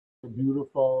A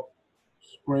beautiful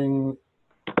spring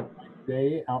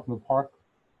day out in the park,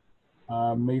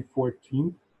 May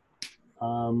 14th.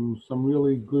 Some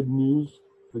really good news.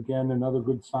 Again, another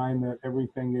good sign that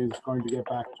everything is going to get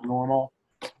back to normal.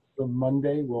 So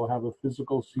Monday, we'll have a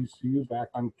physical CCU back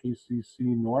on KCC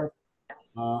North,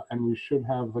 and we should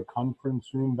have the conference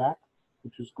room back,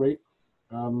 which is great.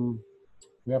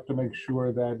 We have to make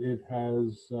sure that it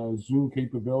has Zoom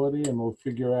capability, and we'll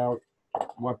figure out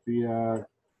what the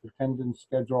attendance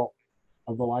schedule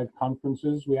of the live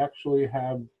conferences. We actually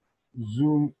have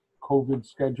Zoom COVID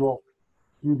schedule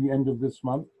through the end of this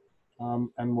month,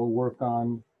 and we'll work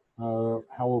on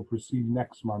how we'll proceed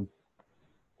next month.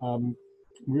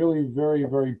 Really very,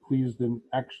 very pleased and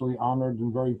actually honored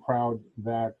and very proud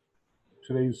that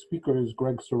today's speaker is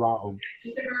Greg Serrao.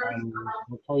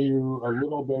 I'll tell you a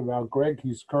little bit about Greg.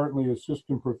 He's currently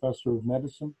Assistant Professor of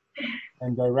Medicine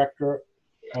and Director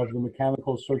of the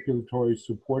Mechanical Circulatory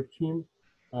Support Team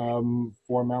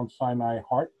for Mount Sinai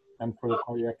Heart and for the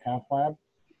Cardiac Cath Lab.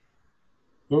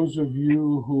 Those of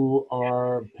you who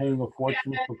are paying a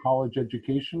fortune for college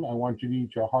education, I want you to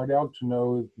eat your heart out to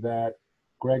know that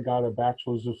Greg got a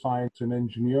Bachelor's of Science in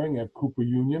Engineering at Cooper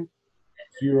Union,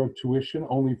 zero tuition,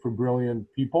 only for brilliant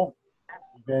people.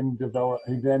 He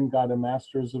then got a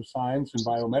Master's of Science in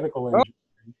Biomedical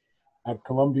Engineering at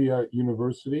Columbia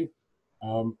University.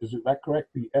 Is that correct?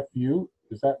 The FU?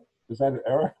 Is that an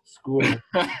error? School.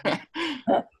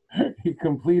 He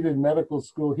completed medical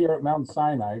school here at Mount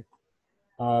Sinai.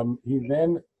 He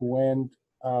then went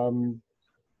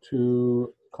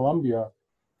to Columbia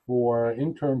for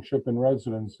internship and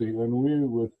residency, and we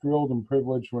were thrilled and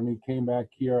privileged when he came back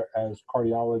here as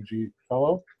cardiology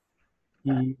fellow.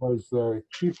 He was the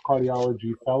chief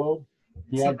cardiology fellow.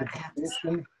 He had the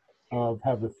distinction of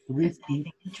having a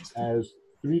three-peat as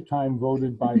three-time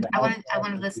voted by the House I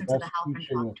want to listen to the help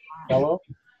teaching fellow,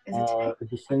 a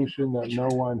distinction that no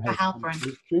one has come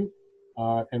close to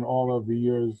in all of the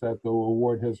years that the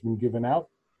award has been given out.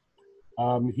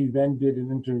 He then did an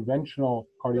interventional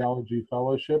cardiology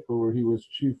fellowship where he was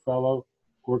chief fellow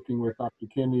working with Dr.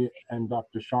 Kinney and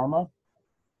Dr. Sharma.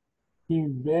 He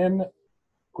then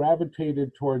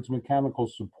gravitated towards mechanical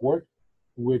support,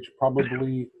 which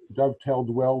probably dovetailed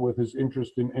well with his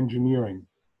interest in engineering.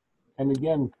 And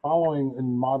again, following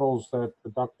in models that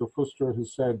Dr. Fuster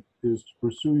has said is to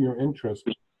pursue your interest.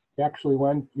 He actually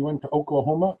went to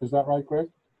Oklahoma, is that right, Greg?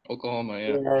 Oklahoma,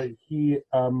 yeah. Where he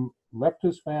left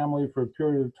his family for a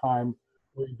period of time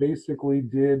where he basically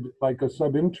did like a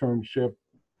sub-internship,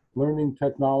 learning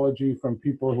technology from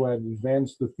people who had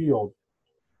advanced the field.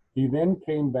 He then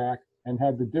came back and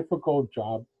had the difficult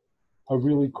job of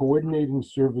really coordinating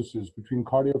services between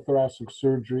cardiothoracic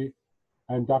surgery,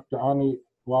 and Dr. Ani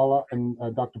Wala and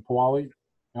Dr. Pawali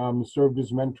served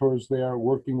as mentors there,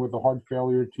 working with the heart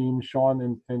failure team,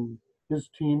 Sean and his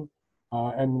team,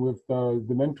 and with the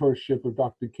mentorship of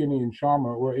Dr. Kinney and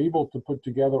Sharma, were able to put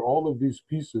together all of these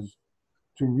pieces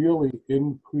to really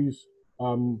increase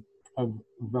of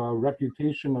the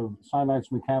reputation of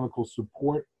Sinai's mechanical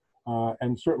support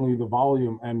and certainly the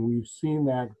volume. And we've seen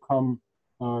that come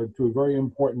to a very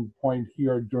important point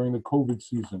here during the COVID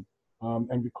season.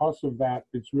 And because of that,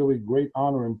 it's really great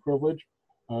honor and privilege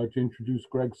to introduce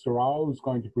Greg Serrao, who's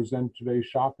going to present today's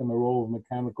shock and the role of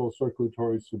mechanical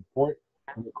circulatory support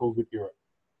in the COVID era.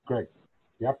 Greg,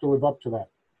 you have to live up to that.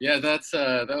 Yeah, that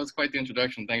was quite the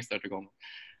introduction. Thanks, Dr.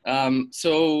 Goldman.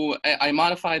 So I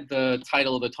modified the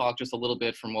title of the talk just a little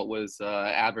bit from what was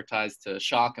advertised to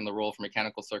shock and the role for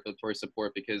mechanical circulatory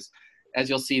support, because as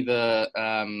you'll see,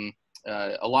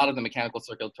 a lot of the mechanical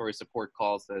circulatory support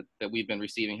calls that we've been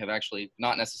receiving have actually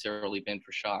not necessarily been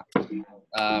for shock.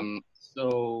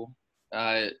 So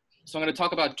I'm going to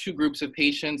talk about two groups of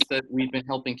patients that we've been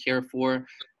helping care for.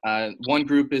 One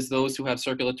group is those who have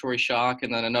circulatory shock,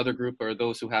 and then another group are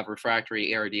those who have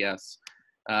refractory ARDS.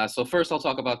 So first I'll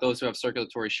talk about those who have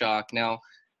circulatory shock. Now,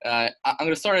 I'm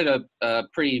going to start at a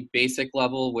pretty basic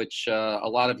level, which a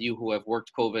lot of you who have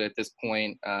worked COVID at this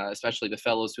point, especially the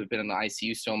fellows who have been in the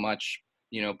ICU so much,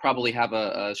 probably have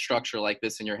a structure like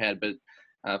this in your head. But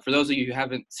for those of you who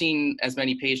haven't seen as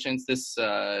many patients, this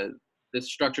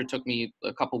structure took me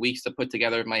a couple weeks to put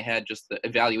together in my head, just the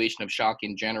evaluation of shock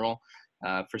in general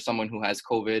for someone who has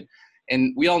COVID.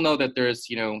 And we all know that there's,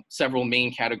 several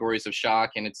main categories of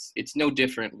shock, and it's no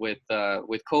different with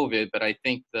COVID, but I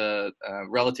think the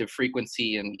relative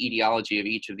frequency and etiology of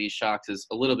each of these shocks is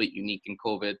a little bit unique in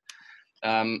COVID.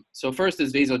 So first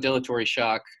is vasodilatory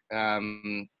shock.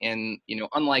 And,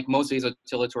 unlike most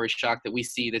vasodilatory shock that we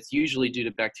see that's usually due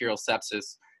to bacterial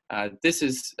sepsis, this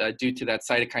is due to that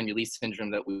cytokine release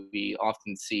syndrome that we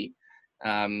often see.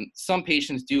 Some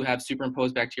patients do have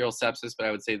superimposed bacterial sepsis, but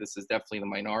I would say this is definitely the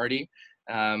minority.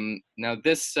 Now,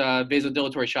 this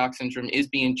vasodilatory shock syndrome is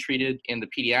being treated in the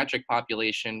pediatric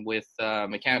population with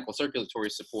mechanical circulatory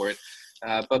support,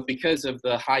 but because of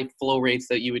the high flow rates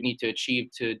that you would need to achieve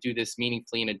to do this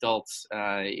meaningfully in adults,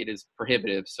 it is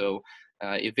prohibitive. So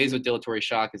if vasodilatory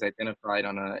shock is identified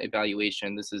on an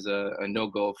evaluation, this is a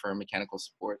no-go for mechanical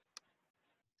support.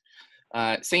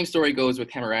 Same story goes with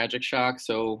hemorrhagic shock.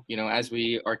 So, as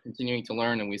we are continuing to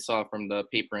learn, and we saw from the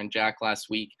paper in JACC last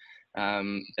week,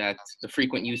 that the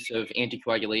frequent use of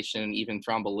anticoagulation, even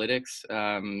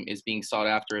thrombolytics, is being sought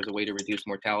after as a way to reduce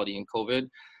mortality in COVID.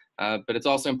 But it's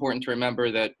also important to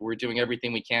remember that we're doing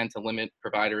everything we can to limit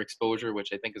provider exposure, which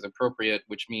I think is appropriate,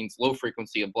 which means low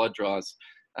frequency of blood draws.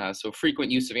 So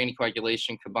frequent use of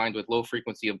anticoagulation combined with low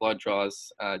frequency of blood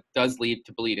draws does lead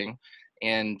to bleeding.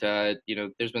 And,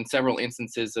 there's been several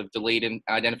instances of delayed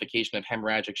identification of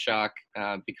hemorrhagic shock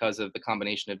because of the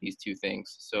combination of these two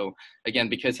things. So again,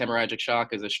 because hemorrhagic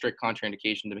shock is a strict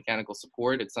contraindication to mechanical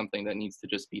support, it's something that needs to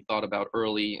just be thought about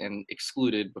early and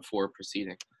excluded before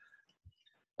proceeding.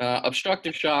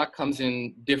 Obstructive shock comes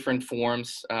in different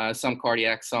forms, some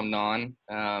cardiac, some non.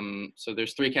 So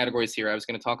there's three categories here I was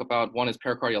going to talk about. One is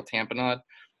pericardial tamponade.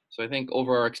 So I think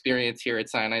over our experience here at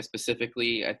Sinai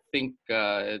specifically, I think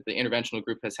the interventional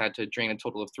group has had to drain a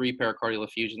total of 3 pericardial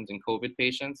effusions in COVID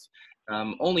patients.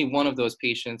 Only one of those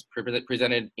patients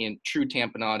presented in true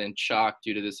tamponade and shock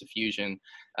due to this effusion.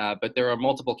 But there are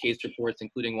multiple case reports,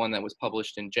 including one that was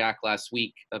published in JACC last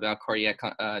week about cardiac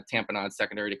tamponade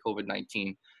secondary to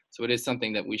COVID-19. So it is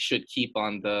something that we should keep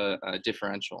on the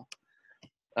differential.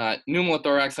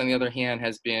 Pneumothorax, on the other hand,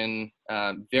 has been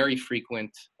very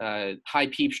frequent. High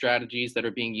PEEP strategies that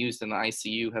are being used in the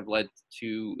ICU have led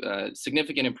to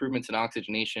significant improvements in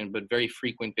oxygenation, but very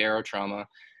frequent barotrauma.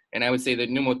 And I would say that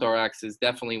pneumothorax is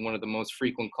definitely one of the most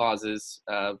frequent causes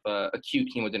of acute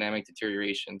hemodynamic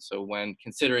deterioration. So when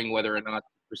considering whether or not to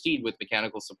proceed with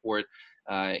mechanical support,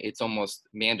 it's almost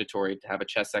mandatory to have a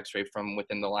chest x-ray from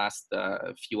within the last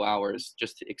few hours,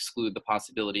 just to exclude the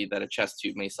possibility that a chest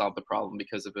tube may solve the problem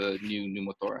because of a new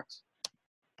pneumothorax.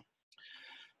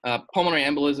 Pulmonary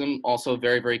embolism, also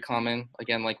very, very common.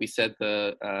 Again, like we said,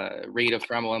 the rate of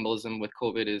thromboembolism with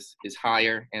COVID is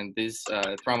higher, and these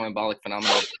thromboembolic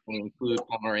phenomena include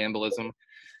pulmonary embolism.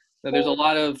 Now, there's a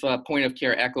lot of point of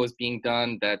care echoes being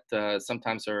done that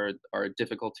sometimes are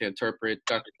difficult to interpret.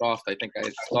 Dr. Croft, I think I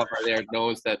saw her there,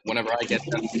 knows that whenever I get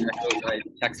echoes, I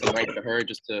text them right to her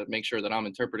just to make sure that I'm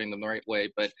interpreting them the right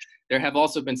way. But there have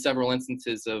also been several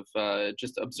instances of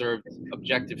just observed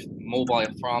objective mobile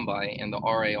thrombi in the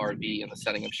RA-RV in the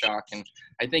setting of shock. And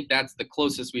I think that's the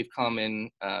closest we've come in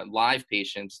live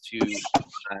patients to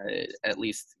at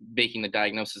least making the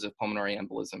diagnosis of pulmonary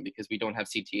embolism, because we don't have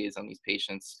CTAs on these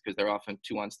patients because they're often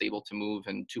too unstable to move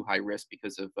and too high risk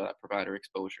because of provider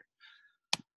exposure.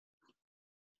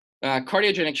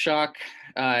 Cardiogenic shock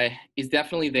is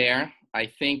definitely there. I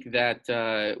think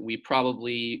that we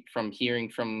probably, from hearing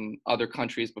from other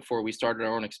countries before we started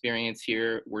our own experience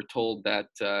here, we're told that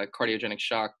cardiogenic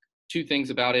shock, 2 things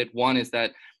about it. One is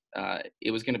that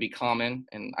it was going to be common,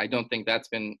 and I don't think that's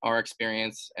been our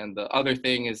experience. And the other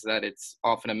thing is that it's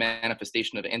often a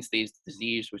manifestation of end-stage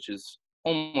disease, which is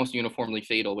almost uniformly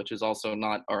fatal, which is also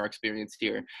not our experience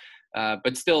here.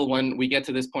 But still, when we get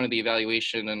to this point of the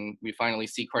evaluation and we finally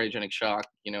see cardiogenic shock,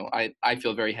 I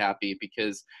feel very happy,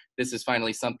 because this is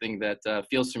finally something that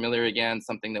feels familiar again,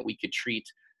 something that we could treat,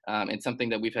 and something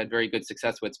that we've had very good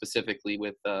success with, specifically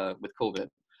with COVID.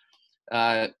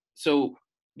 So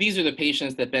these are the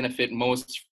patients that benefit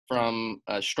most from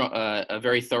a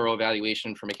very thorough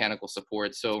evaluation for mechanical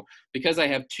support. So because I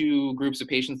have 2 groups of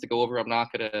patients to go over, I'm not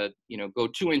going to go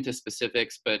too into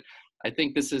specifics, but I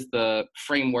think this is the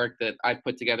framework that I've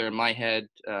put together in my head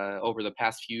over the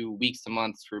past few weeks to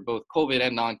months for both COVID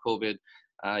and non-COVID,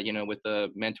 with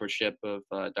the mentorship of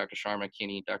Dr. Sharma,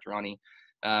 Kinney, Dr. Rani,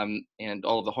 and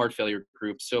all of the heart failure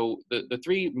groups. So the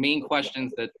 3 main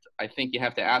questions that I think you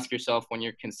have to ask yourself when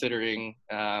you're considering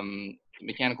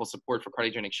mechanical support for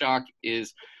cardiogenic shock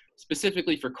is,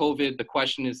 specifically for COVID, the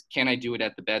question is, can I do it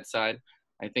at the bedside?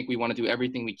 I think we want to do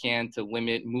everything we can to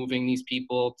limit moving these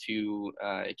people to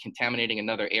contaminating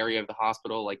another area of the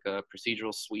hospital, like a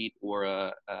procedural suite or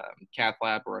a cath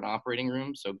lab or an operating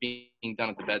room. So being done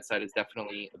at the bedside is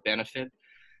definitely a benefit.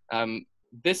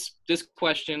 This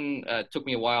question took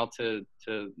me a while to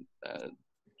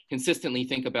consistently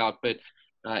think about, but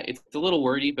it's a little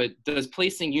wordy. But does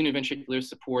placing univentricular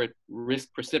support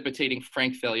risk precipitating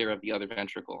frank failure of the other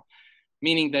ventricle?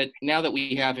 meaning that now that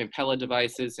we have Impella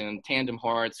devices and tandem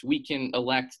hearts, we can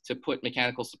elect to put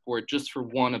mechanical support just for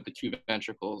one of the two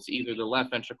ventricles, either the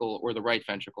left ventricle or the right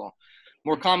ventricle.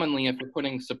 More commonly, if we're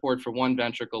putting support for one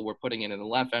ventricle, we're putting it in the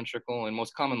left ventricle, and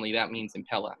most commonly that means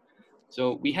Impella.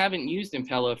 So we haven't used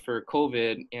Impella for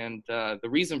COVID, and the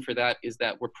reason for that is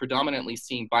that we're predominantly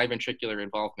seeing biventricular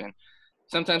involvement.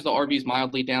 Sometimes the RV is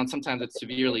mildly down, sometimes it's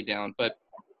severely down, but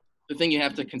the thing you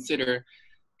have to consider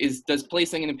is, does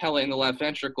placing an Impella in the left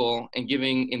ventricle and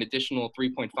giving an additional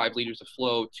 3.5 liters of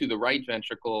flow to the right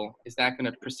ventricle, is that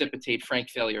going to precipitate frank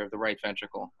failure of the right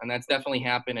ventricle? And that's definitely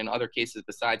happened in other cases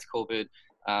besides COVID.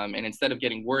 And instead of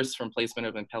getting worse from placement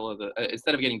of Impella,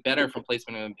 instead of getting better from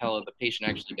placement of Impella, the patient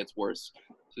actually gets worse.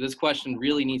 So this question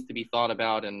really needs to be thought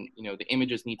about, and the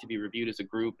images need to be reviewed as a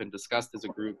group and discussed as a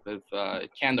group of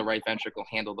can the right ventricle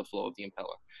handle the flow of the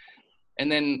Impella? And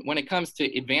then when it comes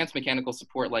to advanced mechanical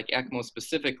support like ECMO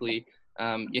specifically,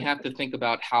 you have to think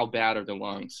about how bad are the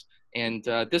lungs. And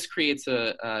this creates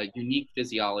a unique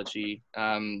physiology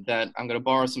that I'm going to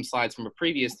borrow some slides from a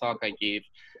previous talk I gave.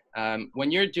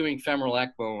 When you're doing femoral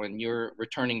ECMO and you're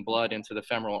returning blood into the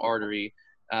femoral artery,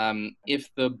 if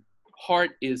the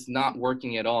heart is not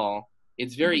working at all,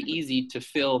 it's very easy to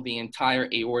fill the entire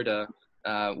aorta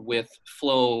with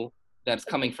flow that's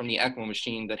coming from the ECMO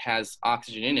machine that has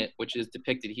oxygen in it, which is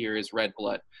depicted here as red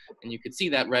blood. And you could see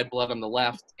that red blood on the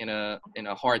left in a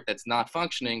heart that's not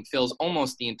functioning fills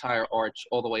almost the entire arch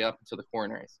all the way up into the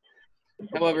coronaries.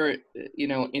 However,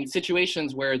 in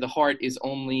situations where the heart is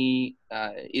only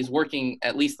is working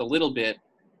at least a little bit,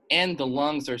 and the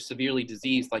lungs are severely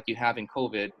diseased like you have in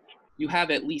COVID, you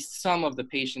have at least some of the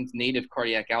patient's native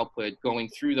cardiac output going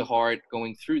through the heart,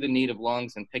 going through the native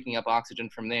lungs and picking up oxygen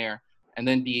from there, and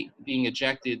then being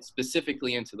ejected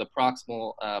specifically into the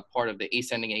proximal part of the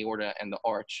ascending aorta and the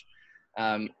arch.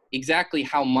 Exactly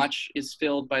how much is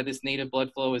filled by this native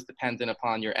blood flow is dependent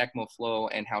upon your ECMO flow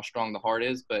and how strong the heart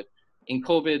is, but in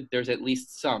COVID, there's at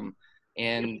least some.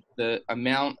 And the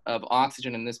amount of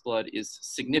oxygen in this blood is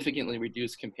significantly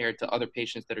reduced compared to other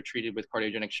patients that are treated with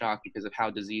cardiogenic shock because of how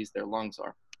diseased their lungs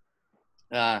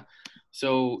are.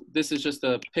 So this is just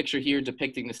a picture here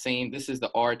depicting the same. This is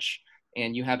the arch,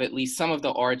 and you have at least some of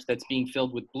the arch that's being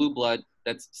filled with blue blood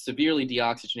that's severely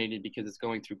deoxygenated because it's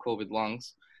going through COVID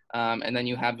lungs. And then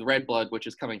you have the red blood, which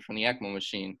is coming from the ECMO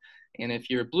machine. And if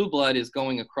your blue blood is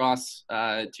going across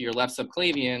to your left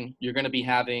subclavian, you're going to be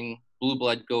having blue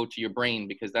blood go to your brain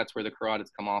because that's where the carotids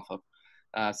come off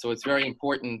of. So it's very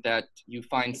important that you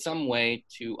find some way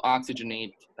to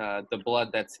oxygenate the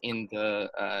blood that's in the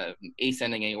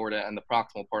ascending aorta and the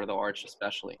proximal part of the arch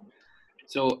especially.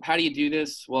 So how do you do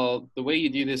this? Well, the way you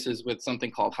do this is with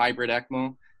something called hybrid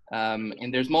ECMO.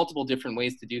 And there's multiple different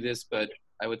ways to do this, but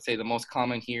I would say the most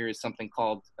common here is something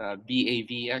called VAV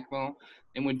ECMO.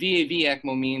 And what VAV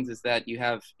ECMO means is that you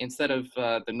have, instead of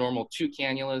the normal 2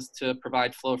 cannulas to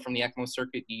provide flow from the ECMO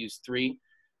circuit, you use 3.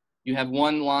 You have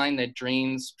one line that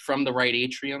drains from the right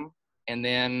atrium, and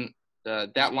then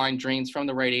that line drains from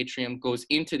the right atrium, goes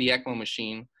into the ECMO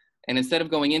machine. And instead of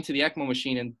going into the ECMO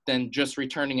machine and then just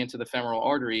returning into the femoral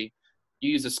artery,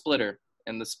 you use a splitter.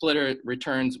 And the splitter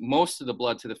returns most of the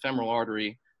blood to the femoral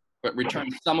artery, but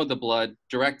returns some of the blood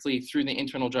directly through the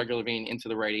internal jugular vein into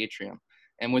the right atrium.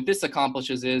 And what this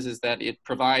accomplishes is that it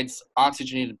provides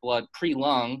oxygenated blood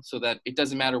pre-lung so that it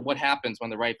doesn't matter what happens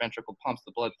when the right ventricle pumps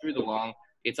the blood through the lung,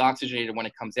 it's oxygenated when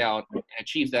it comes out and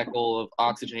achieves that goal of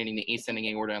oxygenating the ascending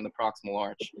aorta and the proximal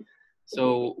arch.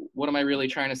 So what am I really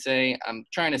trying to say? I'm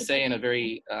trying to say in a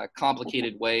very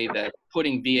complicated way that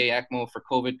putting VA ECMO for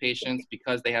COVID patients,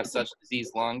 because they have such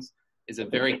diseased lungs, is a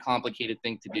very complicated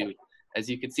thing to do. As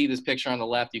you can see this picture on the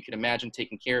left, you can imagine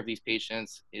taking care of these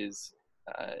patients is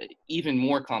even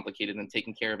more complicated than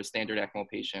taking care of a standard ECMO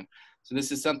patient. So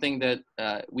this is something that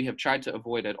we have tried to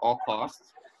avoid at all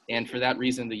costs. And for that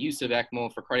reason, the use of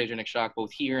ECMO for cardiogenic shock,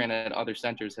 both here and at other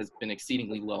centers, has been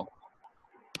exceedingly low.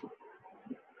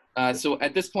 So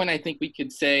at this point, I think we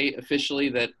could say officially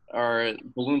that our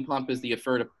balloon pump is the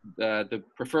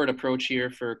preferred approach here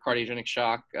for cardiogenic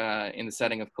shock in the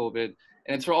setting of COVID.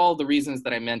 And it's for all the reasons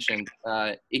that I mentioned.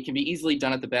 It can be easily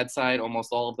done at the bedside.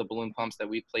 Almost all of the balloon pumps that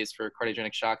we've placed for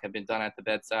cardiogenic shock have been done at the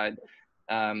bedside.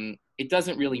 It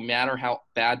doesn't really matter how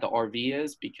bad the RV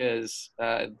is because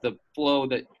the flow,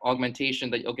 that augmentation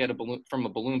that you'll get from a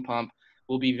balloon pump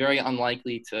will be very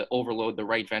unlikely to overload the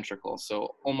right ventricle.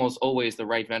 So almost always the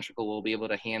right ventricle will be able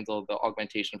to handle the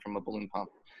augmentation from a balloon pump.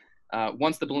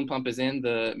 Once the balloon pump is in,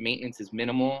 the maintenance is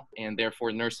minimal and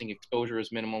therefore nursing exposure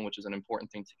is minimal, which is an important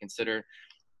thing to consider.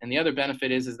 And the other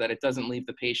benefit is that it doesn't leave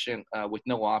the patient with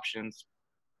no options.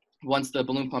 once the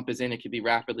balloon pump is in, it can be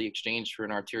rapidly exchanged for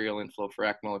an arterial inflow for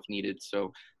ECMO if needed.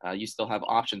 So you still have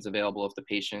options available if the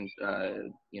patient,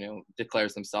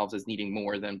 declares themselves as needing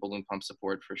more than balloon pump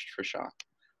support for shock.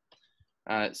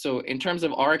 So in terms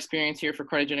of our experience here for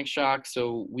cardiogenic shock,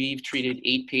 so we've treated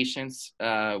 8 patients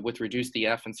with reduced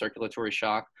EF and circulatory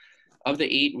shock. Of the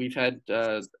 8, we've had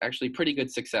actually pretty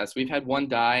good success. We've had 1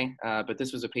 die, but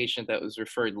this was a patient that was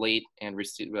referred late and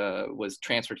was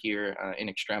transferred here in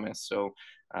extremis. So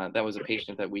that was a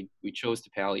patient that we chose to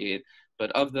palliate.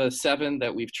 But of the 7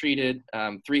 that we've treated,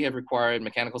 3 have required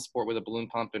mechanical support with a balloon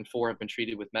pump and 4 have been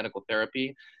treated with medical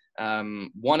therapy.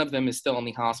 1 of them is still in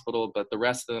the hospital, but the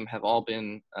rest of them have all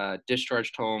been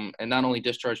discharged home, and not only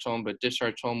discharged home, but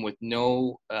discharged home with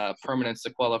no permanent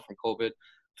sequela from COVID,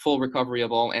 full recovery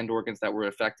of all end organs that were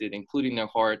affected, including their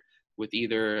heart, with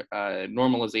either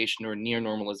normalization or near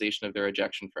normalization of their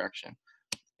ejection fraction.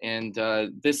 And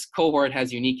this cohort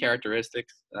has unique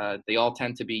characteristics. They all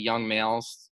tend to be young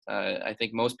males. I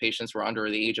think most patients were under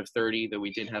the age of 30, though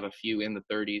we did have a few in the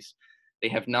 30s. They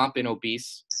have not been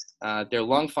obese. Their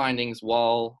lung findings,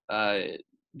 while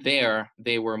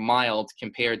they were mild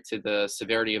compared to the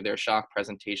severity of their shock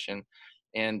presentation.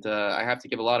 And I have to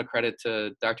give a lot of credit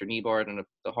to Dr. Niebart and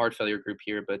the heart failure group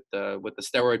here, but with the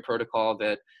steroid protocol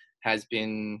that has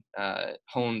been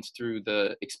honed through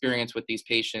the experience with these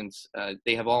patients,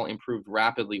 they have all improved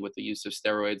rapidly with the use of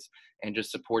steroids and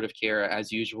just supportive care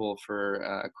as usual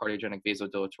for cardiogenic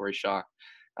vasodilatory shock.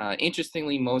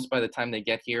 Interestingly, most by the time they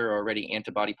get here are already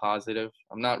antibody positive.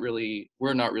 We're not really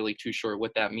too sure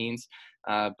what that means,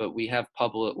 but we have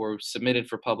submitted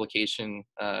for publication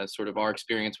sort of our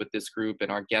experience with this group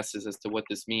and our guesses as to what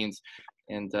this means.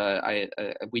 And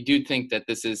we do think that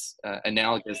this is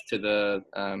analogous to the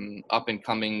up and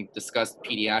coming discussed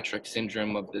pediatric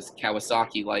syndrome of this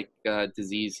Kawasaki-like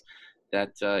disease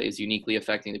that is uniquely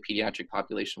affecting the pediatric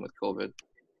population with COVID.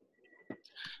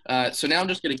 So now I'm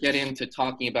just going to get into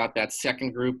talking about that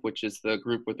second group, which is the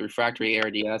group with refractory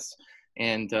ARDS.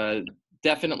 And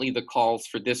definitely the calls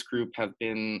for this group have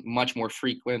been much more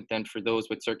frequent than for those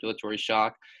with circulatory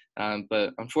shock.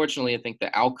 But unfortunately, I think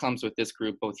the outcomes with this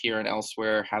group, both here and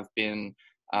elsewhere, have been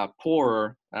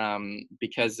poorer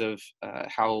because of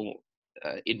how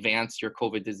advanced your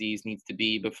COVID disease needs to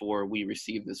be before we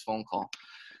receive this phone call.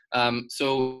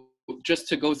 So just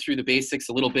to go through the basics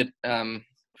a little bit,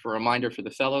 for a reminder for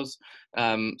the fellows.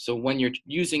 So when you're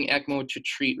using ECMO to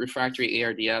treat refractory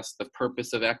ARDS, the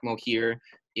purpose of ECMO here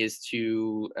is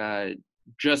to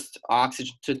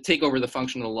to take over the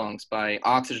function of the lungs by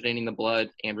oxygenating the blood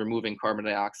and removing carbon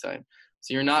dioxide.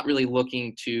 So you're not really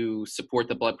looking to support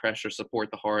the blood pressure, support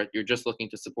the heart, you're just looking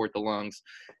to support the lungs.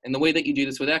 And the way that you do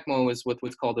this with ECMO is with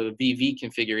what's called a VV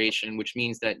configuration, which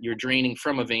means that you're draining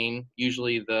from a vein,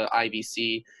 usually the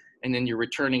IVC, and then you're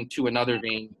returning to another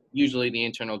vein, usually the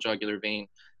internal jugular vein,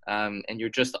 and you're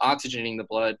just oxygenating the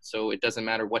blood, so it doesn't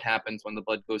matter what happens when the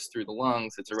blood goes through the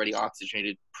lungs, it's already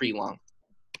oxygenated pre-lung.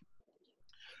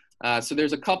 So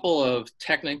there's a couple of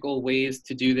technical ways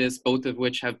to do this, both of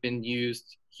which have been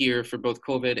used here for both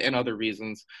COVID and other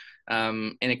reasons.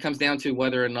 And it comes down to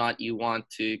whether or not you want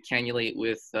to cannulate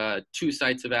with 2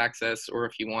 sites of access or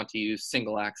if you want to use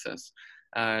single access.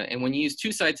 And when you use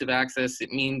 2 sites of access,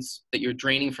 it means that you're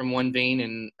draining from one vein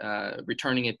and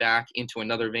returning it back into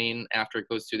another vein after it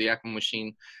goes through the ECMO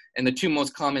machine. And the 2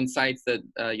 most common sites that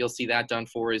you'll see that done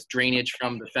for is drainage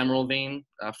from the femoral vein,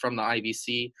 from the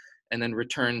IVC, and then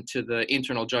return to the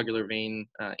internal jugular vein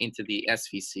into the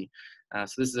SVC.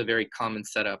 So this is a very common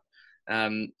setup.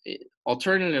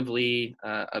 Alternatively,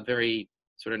 a very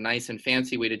sort of nice and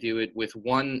fancy way to do it with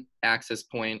 1 access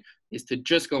point is to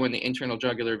just go in the internal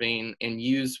jugular vein and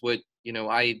use what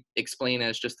I explain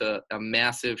as just a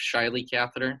massive Shiley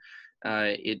catheter.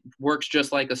 It works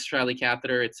just like a Shiley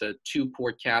catheter. It's a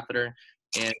 2-port catheter,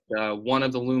 and one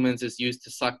of the lumens is used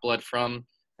to suck blood from,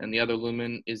 and the other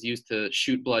lumen is used to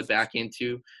shoot blood back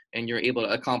into, and you're able to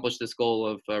accomplish this goal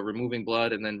of removing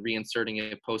blood and then reinserting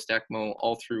it post-ECMO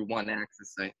all through 1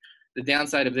 access site. The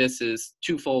downside of this is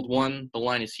twofold. 1, the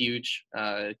line is huge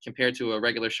compared to a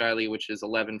regular Shiley, which is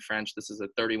 11 French. This is a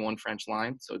 31 French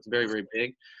line, so it's very, very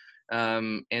big.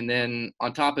 And then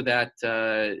on top of that,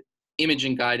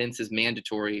 imaging guidance is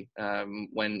mandatory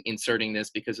when inserting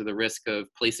this because of the risk of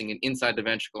placing it inside the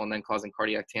ventricle and then causing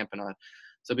cardiac tamponade.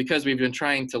 So because we've been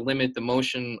trying to limit the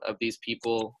motion of these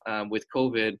people with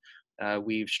COVID,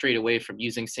 we've strayed away from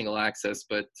using single access,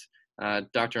 but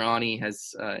Dr. Ani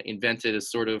has invented a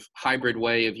sort of hybrid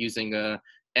way of using a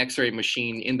X-ray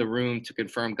machine in the room to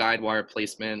confirm guide wire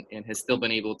placement, and has still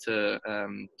been able to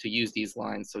use these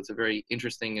lines. So it's a very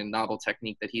interesting and novel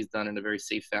technique that he's done in a very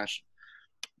safe fashion.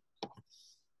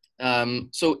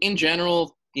 So in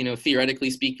general, theoretically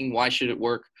speaking, why should it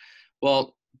work?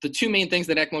 Well, the two main things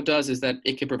that ECMO does is that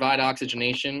it can provide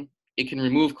oxygenation, it can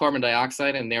remove carbon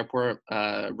dioxide and therefore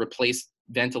replace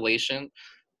ventilation.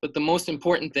 But the most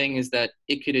important thing is that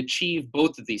it could achieve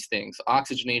both of these things,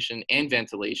 oxygenation and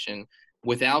ventilation,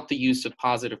 without the use of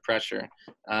positive pressure.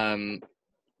 One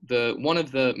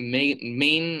of the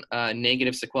main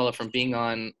negative sequelae from being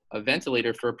on a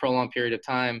ventilator for a prolonged period of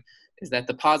time is that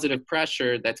the positive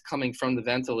pressure that's coming from the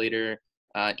ventilator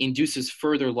induces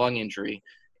further lung injury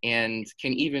and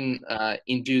can even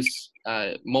induce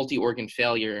multi-organ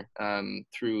failure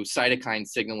through cytokine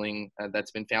signaling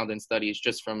that's been found in studies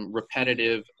just from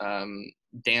repetitive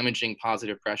damaging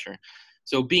positive pressure.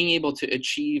 So being able to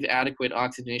achieve adequate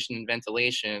oxygenation and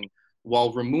ventilation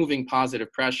while removing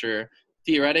positive pressure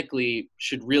theoretically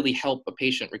should really help a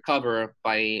patient recover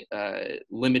by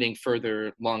limiting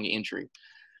further lung injury.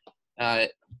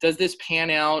 Does this pan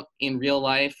out in real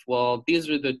life? Well, these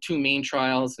are the two main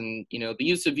trials, and the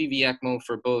use of VV ECMO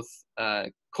for both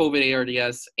COVID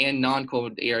ARDS and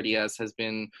non-COVID ARDS has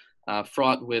been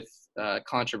fraught with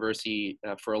controversy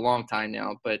for a long time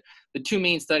now. But the two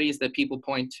main studies that people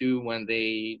point to when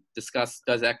they discuss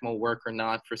does ECMO work or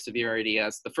not for severe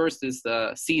ARDS, the first is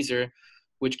the CSER,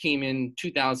 which came in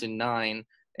 2009.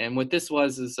 And what this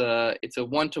was is it's a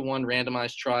one-to-one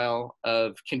randomized trial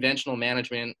of conventional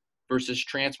management versus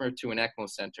transfer to an ECMO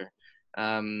center.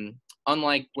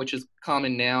 Unlike which is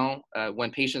common now,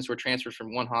 when patients were transferred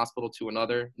from one hospital to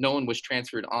another, no one was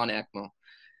transferred on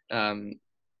ECMO.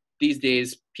 These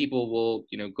days, people will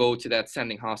go to that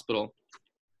sending hospital,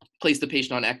 place the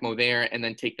patient on ECMO there, and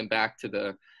then take them back to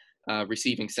the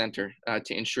receiving center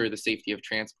to ensure the safety of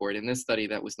transport. In this study,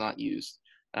 that was not used.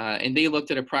 And they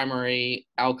looked at a primary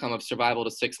outcome of survival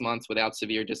to 6 months without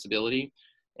severe disability.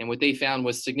 And what they found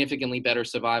was significantly better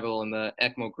survival in the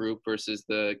ECMO group versus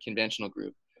the conventional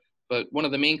group. But one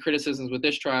of the main criticisms with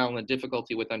this trial and the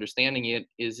difficulty with understanding it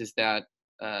is that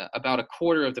about a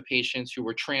quarter of the patients who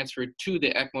were transferred to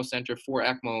the ECMO center for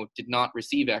ECMO did not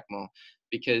receive ECMO,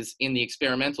 because in the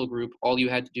experimental group, all you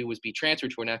had to do was be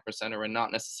transferred to an ECMO center and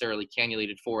not necessarily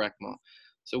cannulated for ECMO.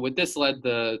 So what this led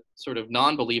the sort of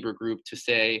non-believer group to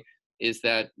say is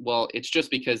that, well, it's just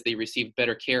because they received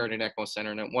better care in an ECMO center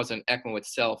and it wasn't ECMO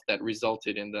itself that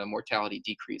resulted in the mortality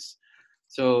decrease.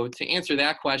 So to answer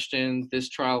that question, this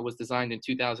trial was designed in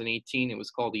 2018. It was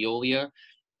called EOLIA.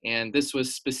 And this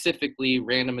was specifically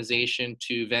randomization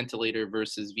to ventilator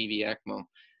versus VV ECMO.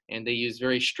 And they used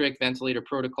very strict ventilator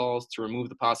protocols to remove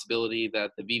the possibility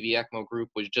that the VV ECMO group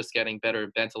was just getting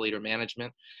better ventilator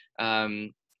management.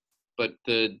 But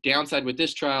the downside with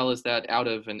this trial is that out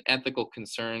of an ethical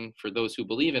concern for those who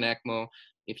believe in ECMO,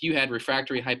 if you had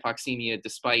refractory hypoxemia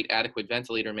despite adequate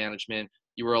ventilator management,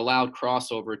 you were allowed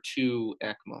crossover to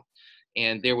ECMO.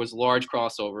 And there was large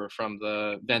crossover from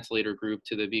the ventilator group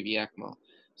to the VV ECMO.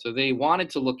 So they wanted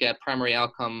to look at primary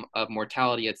outcome of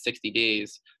mortality at 60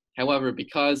 days. However,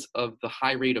 because of the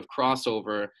high rate of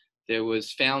crossover, there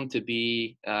was found to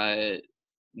be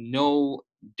no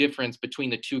difference between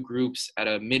the two groups at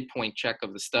a midpoint check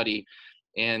of the study.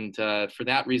 And for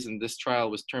that reason, this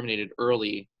trial was terminated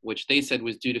early, which they said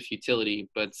was due to futility.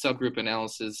 But subgroup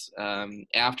analysis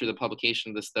after the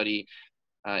publication of the study,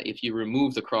 if you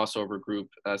remove the crossover group,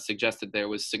 suggested there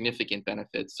was significant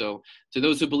benefit. So to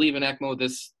those who believe in ECMO,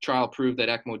 this trial proved that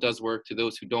ECMO does work. To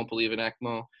those who don't believe in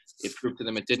ECMO, it proved to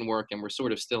them it didn't work, and we're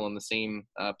sort of still in the same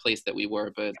place that we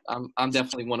were. But I'm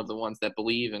definitely one of the ones that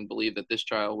believe that this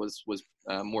trial was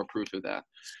more proof of that.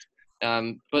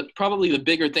 But probably the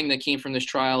bigger thing that came from this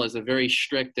trial is a very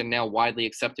strict and now widely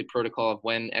accepted protocol of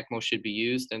when ECMO should be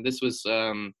used. And this was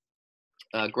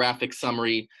a graphic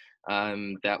summary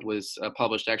that was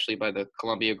published actually by the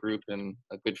Columbia Group and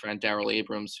a good friend, Daryl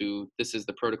Abrams, who this is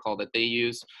the protocol that they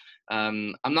use.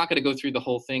 I'm not going to go through the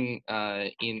whole thing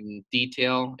in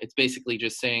detail. It's basically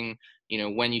just saying,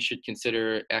 when you should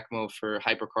consider ECMO for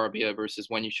hypercarbia versus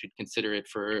when you should consider it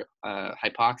for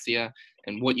hypoxia,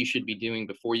 and what you should be doing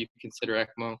before you consider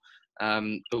ECMO.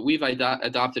 But we've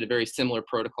adopted a very similar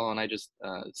protocol, and I just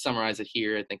summarize it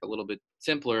here, I think a little bit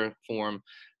simpler form,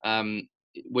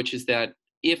 which is that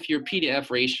if your P to F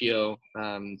ratio,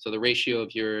 so the ratio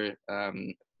of your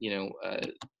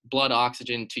blood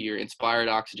oxygen to your inspired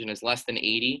oxygen is less than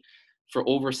 80 for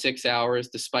over 6 hours,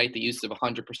 despite the use of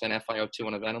 100% FiO2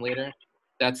 on a ventilator,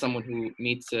 that's someone who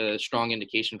meets a strong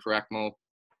indication for ECMO,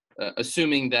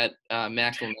 assuming that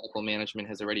maximal medical management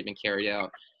has already been carried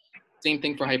out. Same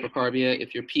thing for hypercarbia.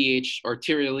 If your pH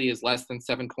arterially is less than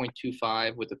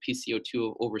 7.25 with a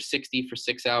PCO2 of over 60 for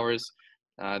 6 hours,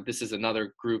 this is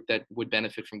another group that would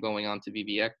benefit from going on to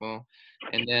VV ECMO.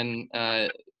 And then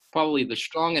probably the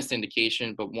strongest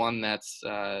indication, but one that's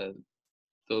the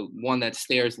one that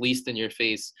stares least in your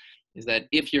face, is that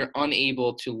if you're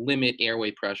unable to limit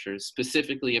airway pressures,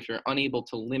 specifically if you're unable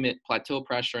to limit plateau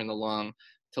pressure in the lung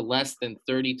to less than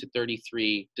 30 to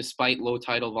 33, despite low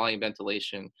tidal volume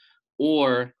ventilation,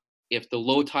 or if the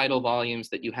low tidal volumes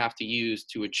that you have to use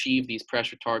to achieve these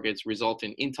pressure targets result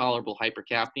in intolerable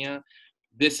hypercapnia,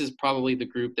 this is probably the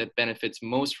group that benefits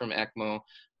most from ECMO,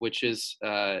 which is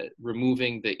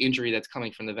removing the injury that's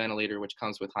coming from the ventilator, which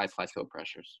comes with high plateau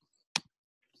pressures.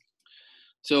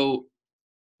 So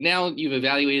now you've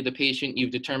evaluated the patient, you've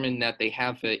determined that they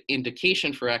have an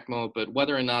indication for ECMO, but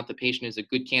whether or not the patient is a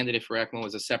good candidate for ECMO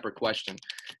is a separate question.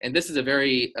 And this is a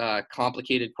very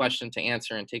complicated question to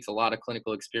answer and takes a lot of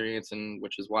clinical experience, and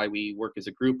which is why we work as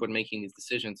a group when making these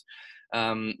decisions.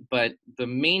 But the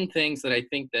main things that I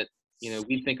think that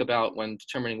we think about when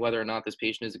determining whether or not this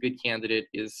patient is a good candidate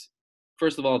is,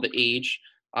 first of all, the age.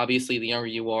 Obviously, the younger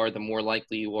you are, the more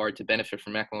likely you are to benefit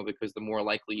from ECMO, because the more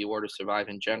likely you are to survive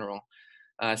in general.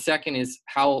 Second is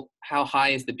how high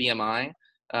is the BMI?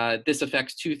 This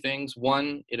affects two things.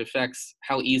 One, it affects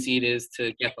how easy it is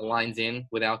to get the lines in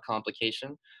without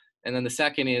complication. And then the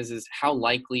second is how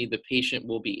likely the patient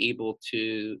will be able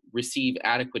to receive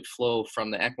adequate flow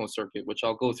from the ECMO circuit, which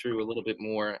I'll go through a little bit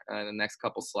more in the next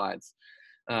couple slides.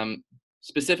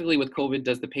 Specifically with COVID,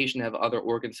 does the patient have other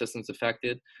organ systems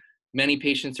affected? Many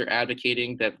patients are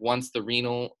advocating that once the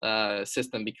renal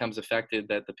system becomes affected,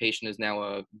 that the patient is now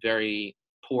a very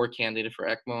poor candidate for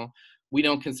ECMO. We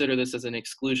don't consider this as an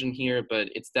exclusion here, but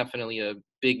it's definitely a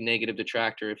big negative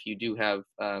detractor if you do have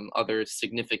other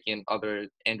significant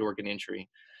end organ injury.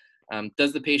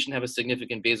 Does the patient have a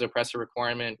significant vasopressor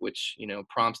requirement, which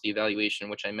prompts the evaluation,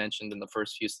 which I mentioned in the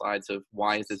first few slides of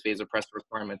why is this vasopressor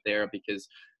requirement there? Because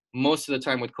most of the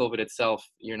time with COVID itself,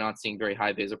 you're not seeing very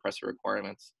high vasopressor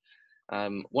requirements.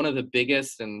 One of the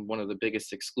biggest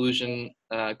exclusion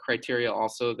criteria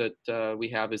also that we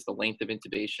have is the length of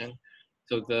intubation.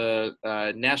 So the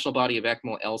National Body of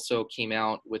ECMO also came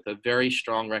out with a very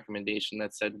strong recommendation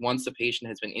that said once a patient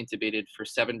has been intubated for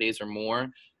 7 days or more,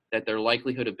 that their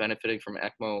likelihood of benefiting from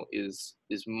ECMO is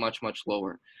much, much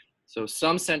lower. So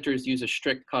some centers use a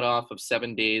strict cutoff of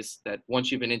 7 days, that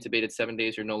once you've been intubated 7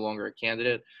 days, you're no longer a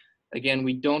candidate. Again,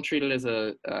 we don't treat it as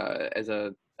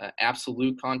a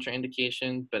absolute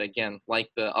contraindication, but again, like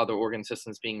the other organ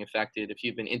systems being affected, if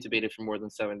you've been intubated for more than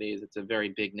 7 days, it's a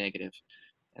very big negative.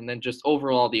 And then just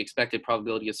overall, the expected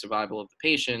probability of survival of the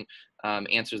patient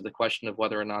answers the question of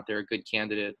whether or not they're a good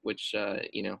candidate, which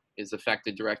is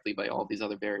affected directly by all these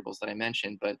other variables that I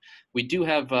mentioned. But we do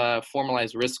have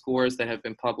formalized risk scores that have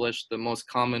been published. The most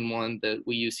common one that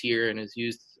we use here and is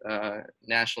used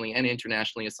nationally and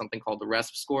internationally is something called the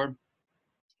RESP score.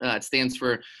 It stands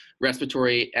for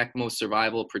Respiratory ECMO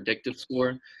Survival Predictive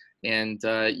Score. And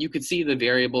you could see the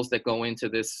variables that go into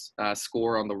this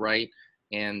score on the right.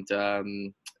 And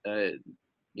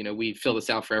we fill this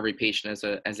out for every patient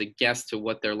as a guess to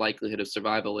what their likelihood of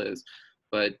survival is.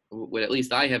 But what at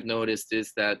least I have noticed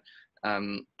is that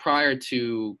prior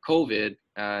to COVID,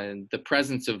 the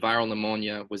presence of viral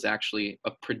pneumonia was actually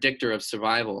a predictor of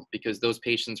survival, because those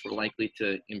patients were likely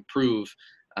to improve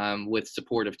with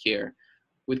supportive care.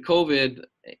 With COVID,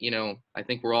 I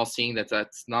think we're all seeing that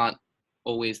that's not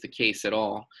always the case at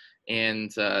all.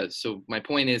 And so my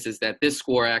point is that this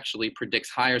score actually predicts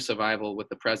higher survival with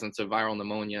the presence of viral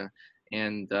pneumonia.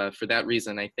 And for that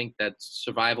reason, I think that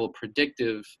survival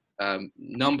predictive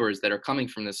numbers that are coming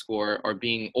from this score are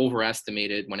being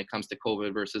overestimated when it comes to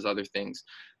COVID versus other things.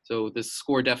 So this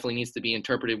score definitely needs to be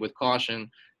interpreted with caution,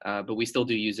 but we still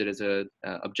do use it as an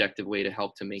objective way to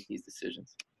help to make these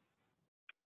decisions.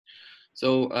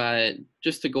 So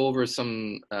just to go over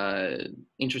some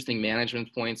interesting management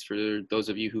points for those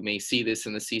of you who may see this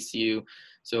in the CCU.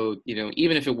 So,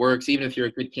 even if it works, even if you're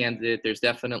a good candidate, there's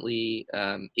definitely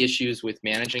issues with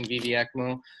managing VV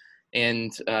ECMO.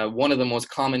 And one of the most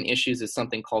common issues is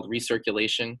something called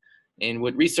recirculation. And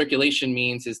what recirculation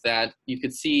means is that you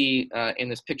could see in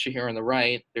this picture here on the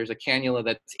right, there's a cannula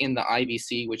that's in the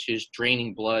IVC, which is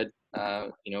draining blood,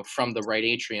 from the right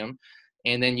atrium.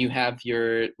 And then you have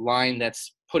your line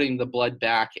that's putting the blood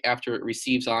back after it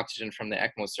receives oxygen from the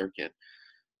ECMO circuit.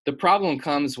 The problem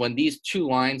comes when these two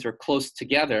lines are close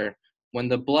together. When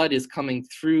the blood is coming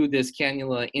through this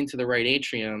cannula into the right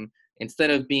atrium, instead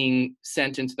of being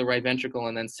sent into the right ventricle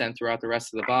and then sent throughout the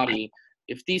rest of the body,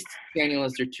 if these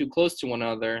cannulas are too close to one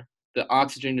another, the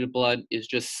oxygenated blood is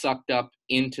just sucked up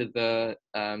into the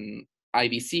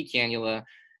IVC cannula.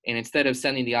 And instead of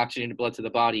sending the oxygenated blood to the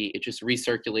body, it just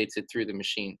recirculates it through the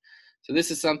machine. So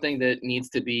this is something that needs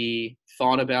to be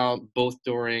thought about both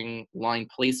during line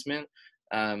placement,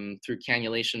 through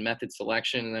cannulation method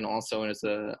selection, and then also as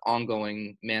an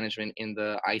ongoing management in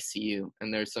the ICU.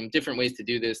 And there's some different ways to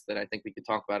do this that I think we could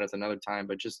talk about as another time,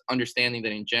 but just understanding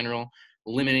that in general,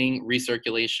 limiting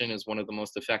recirculation is one of the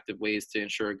most effective ways to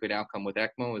ensure a good outcome with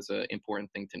ECMO is an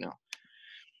important thing to know.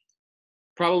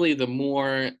 Probably the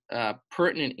more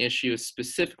pertinent issue,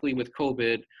 specifically with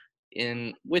COVID,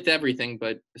 with everything,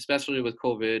 but especially with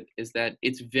COVID, is that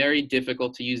it's very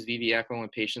difficult to use VV ECMO in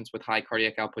patients with high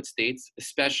cardiac output states,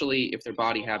 especially if their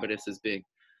body habitus is big.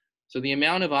 So the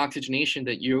amount of oxygenation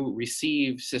that you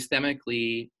receive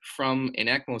systemically from an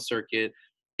ECMO circuit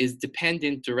is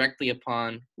dependent directly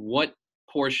upon what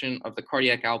portion of the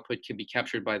cardiac output can be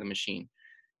captured by the machine.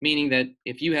 Meaning that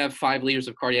if you have 5 liters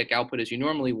of cardiac output as you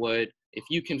normally would, if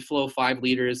you can flow 5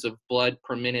 liters of blood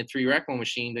per minute through your ECMO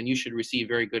machine, then you should receive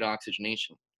very good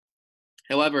oxygenation.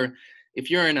 However,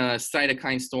 if you're in a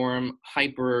cytokine storm,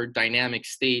 hyperdynamic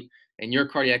state, and your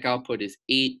cardiac output is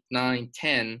 8, 9,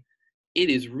 10, it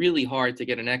is really hard to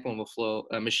get an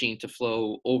ECMO machine to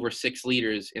flow over 6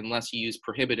 liters unless you use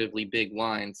prohibitively big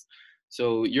lines.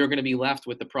 So you're going to be left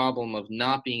with the problem of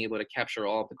not being able to capture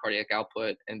all of the cardiac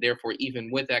output, and therefore even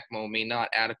with ECMO may not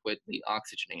adequately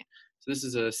oxygenate. So this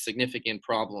is a significant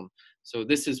problem. So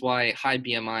this is why high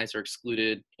BMIs are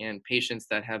excluded, and patients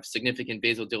that have significant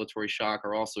vasodilatory shock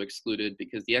are also excluded,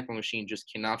 because the ECMO machine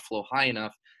just cannot flow high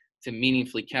enough to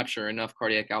meaningfully capture enough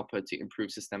cardiac output to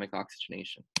improve systemic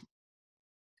oxygenation.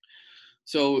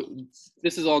 So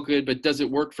this is all good, but does it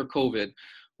work for COVID?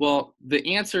 Well,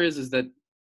 the answer is that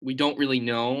we don't really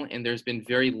know, and there's been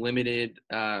very limited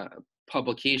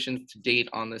publications to date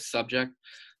on this subject.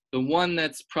 The one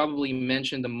that's probably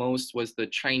mentioned the most was the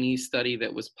Chinese study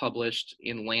that was published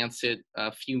in Lancet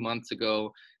a few months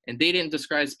ago. And they didn't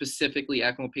describe specifically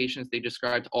ECMO patients. They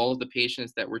described all of the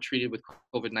patients that were treated with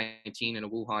COVID-19 in a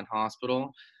Wuhan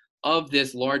hospital. Of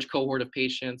this large cohort of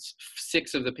patients,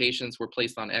 6 of the patients were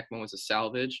placed on ECMO as a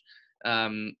salvage.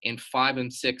 And 5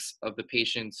 and 6 of the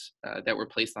patients that were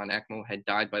placed on ECMO had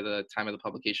died by the time of the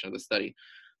publication of the study.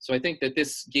 So I think that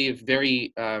this gave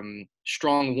very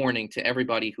strong warning to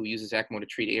everybody who uses ECMO to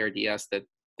treat ARDS that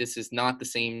this is not the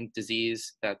same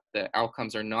disease, that the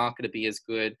outcomes are not going to be as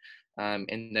good,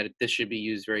 and that this should be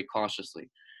used very cautiously.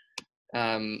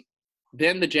 Then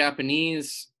the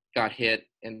Japanese got hit,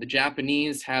 and the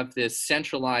Japanese have this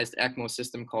centralized ECMO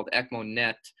system called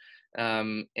ECMO-NET,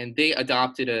 and they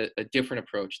adopted a different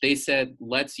approach. They said,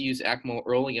 let's use ECMO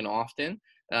early and often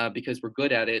because we're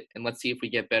good at it, and let's see if we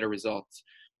get better results.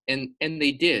 And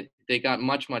they did. They got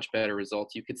much, much better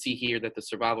results. You could see here that the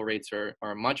survival rates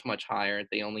are much, much higher.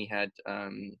 They only had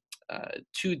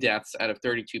 2 deaths out of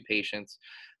 32 patients.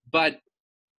 But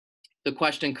the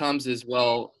question comes as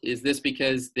well, is this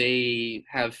because they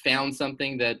have found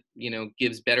something that,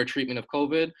 gives better treatment of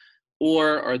COVID?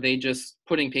 Or are they just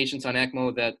putting patients on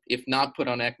ECMO that, if not put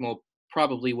on ECMO,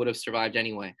 probably would have survived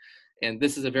anyway? And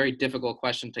this is a very difficult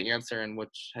question to answer, and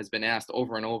which has been asked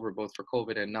over and over, both for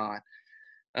COVID and not.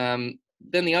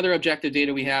 Then the other objective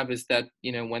data we have is that,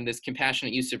 when this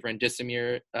compassionate use of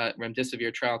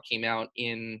remdesivir trial came out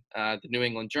in the New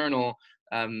England Journal,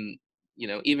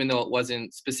 even though it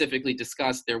wasn't specifically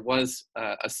discussed, there was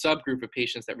a subgroup of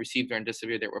patients that received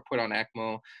remdesivir that were put on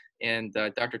ECMO. And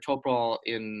Dr. Topral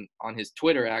on his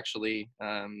Twitter actually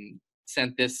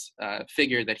sent this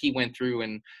figure that he went through,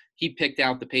 and he picked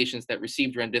out the patients that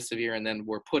received remdesivir and then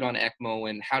were put on ECMO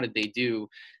and how did they do.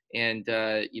 And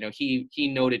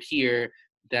he noted here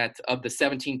that of the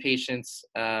 17 patients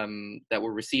that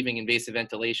were receiving invasive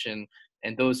ventilation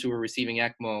and those who were receiving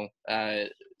ECMO,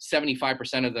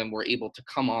 75% of them were able to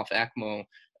come off ECMO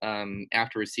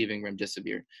after receiving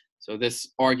remdesivir. So this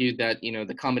argued that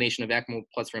the combination of ECMO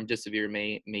plus remdesivir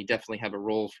may definitely have a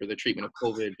role for the treatment of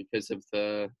COVID because of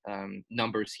the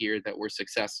numbers here that were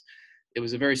success. It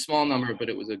was a very small number, but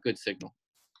it was a good signal.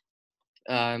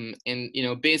 And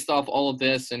based off all of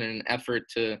this, and in an effort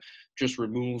to just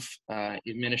remove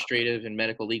administrative and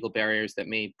medical legal barriers that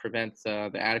may prevent the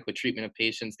adequate treatment of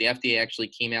patients, the FDA actually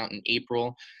came out in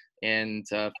April and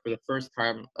for the first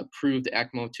time approved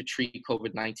ECMO to treat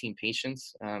COVID-19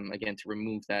 patients, again, to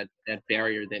remove that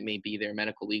barrier that may be there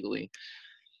medical legally.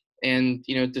 And,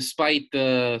 despite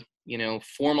the,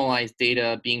 formalized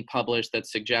data being published that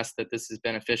suggests that this is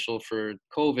beneficial for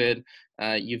COVID,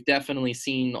 you've definitely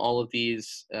seen all of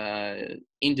these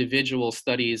individual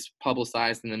studies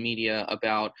publicized in the media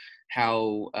about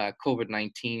how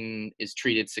COVID-19 is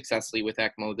treated successfully with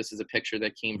ECMO. This is a picture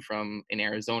that came from an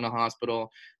Arizona hospital,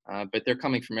 but they're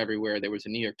coming from everywhere. There was a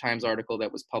New York Times article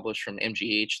that was published from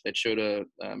MGH that showed a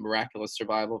miraculous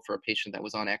survival for a patient that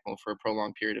was on ECMO for a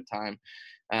prolonged period of time.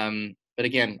 But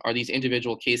again, are these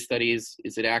individual case studies,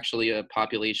 is it actually a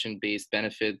population-based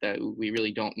benefit? That we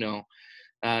really don't know.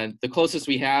 The closest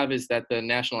we have is that the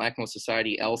National ECMO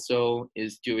Society also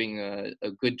is doing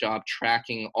a good job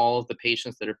tracking all of the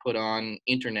patients that are put on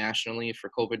internationally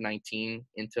for COVID-19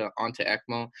 onto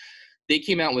ECMO. They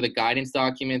came out with a guidance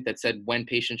document that said when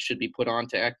patients should be put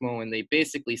onto ECMO, and they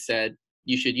basically said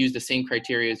you should use the same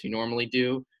criteria as you normally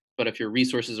do, but if your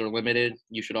resources are limited,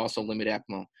 you should also limit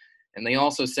ECMO. And they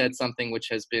also said something which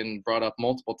has been brought up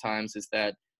multiple times, is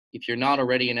that if you're not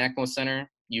already an ECMO center,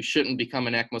 you shouldn't become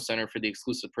an ECMO center for the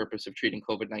exclusive purpose of treating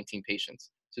COVID-19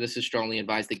 patients. So this is strongly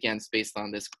advised against based on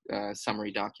this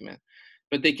summary document.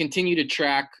 But they continue to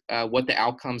track what the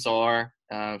outcomes are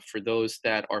for those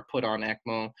that are put on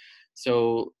ECMO.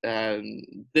 So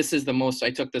this is the most,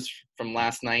 I took this from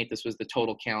last night. This was the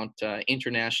total count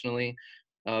internationally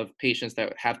of patients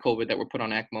that have COVID that were put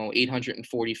on ECMO,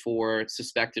 844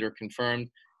 suspected or confirmed,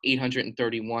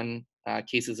 831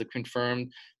 cases of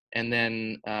confirmed, and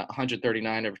then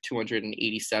 139 of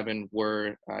 287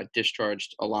 were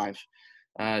discharged alive.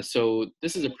 So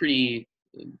this is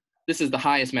this is the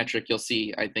highest metric you'll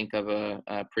see, I think, of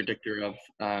a predictor of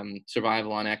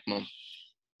survival on ECMO.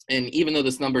 And even though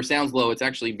this number sounds low, it's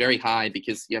actually very high,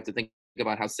 because you have to think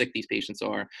about how sick these patients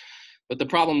are. But the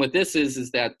problem with this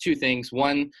is that two things.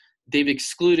 One, they've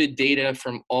excluded data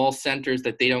from all centers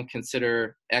that they don't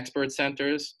consider expert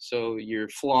centers. So you're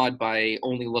flawed by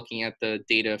only looking at the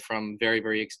data from very,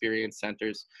 very experienced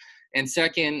centers. And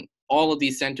second, all of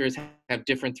these centers have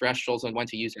different thresholds on when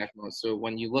to use ECMO. So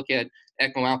when you look at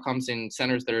ECMO outcomes in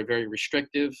centers that are very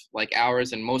restrictive, like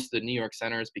ours and most of the New York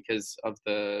centers, because of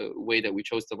the way that we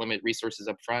chose to limit resources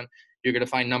up front, you're going to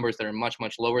find numbers that are much,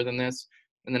 much lower than this.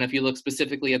 And then if you look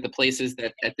specifically at the places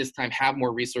that at this time have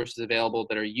more resources available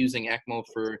that are using ECMO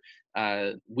for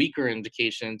weaker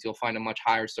indications, you'll find a much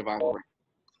higher survival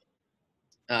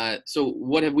rate. So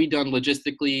what have we done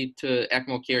logistically to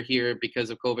ECMO care here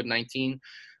because of COVID-19?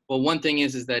 Well, one thing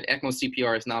is that ECMO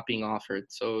CPR is not being offered.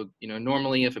 So,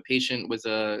 normally if a patient was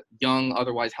a young,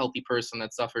 otherwise healthy person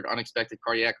that suffered unexpected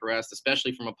cardiac arrest,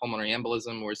 especially from a pulmonary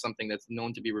embolism or something that's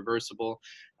known to be reversible,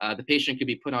 the patient could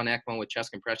be put on ECMO with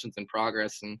chest compressions in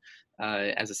progress and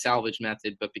as a salvage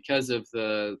method. But because of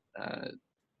the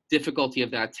difficulty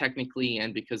of that technically,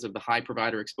 and because of the high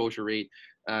provider exposure rate,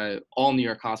 all New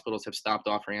York hospitals have stopped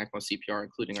offering ECMO CPR,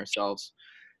 including ourselves.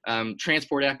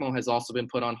 Transport ECMO has also been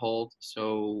put on hold.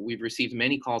 So we've received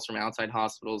many calls from outside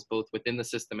hospitals, both within the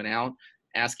system and out,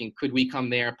 asking, could we come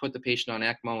there, put the patient on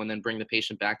ECMO, and then bring the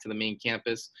patient back to the main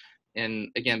campus? And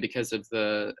again, because of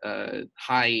the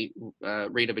high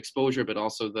rate of exposure, but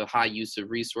also the high use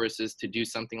of resources to do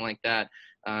something like that,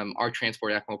 our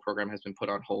transport ECMO program has been put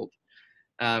on hold.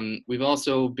 We've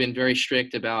also been very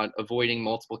strict about avoiding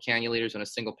multiple cannulators on a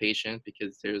single patient,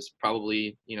 because there's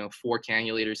probably 4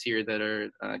 cannulators here that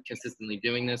are consistently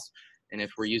doing this. And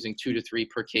if we're using 2 to 3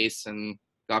 per case, and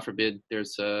God forbid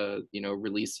there's a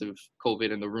release of COVID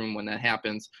in the room when that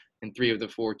happens, and 3 of the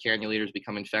 4 cannulators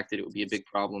become infected, it would be a big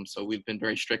problem. So we've been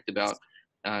very strict about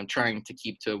trying to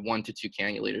keep to 1 to 2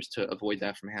 cannulators to avoid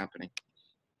that from happening.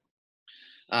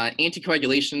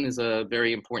 Anticoagulation is a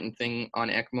very important thing on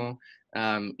ECMO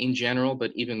in general,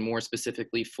 but even more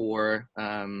specifically for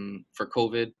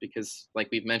COVID, because like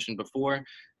we've mentioned before,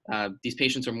 these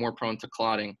patients are more prone to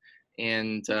clotting,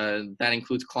 and that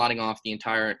includes clotting off the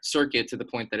entire circuit to the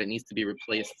point that it needs to be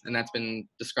replaced. And that's been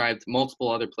described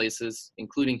multiple other places,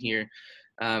 including here.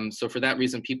 So for that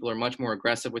reason, people are much more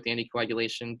aggressive with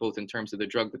anticoagulation, both in terms of the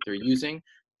drug that they're using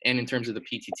and in terms of the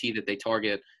PTT that they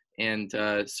target. And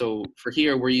so for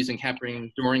here, we're using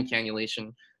heparin during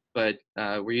cannulation, but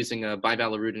we're using a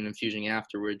bivalirudin infusion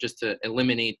afterward, just to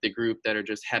eliminate the group that are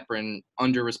just heparin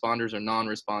under responders or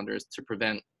non-responders, to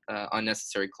prevent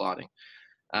unnecessary clotting.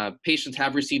 Patients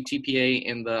have received TPA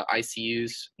in the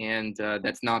ICUs, and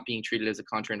that's not being treated as a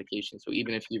contraindication. So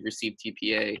even if you've received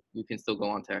TPA, you can still go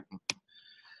on to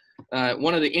ECMO.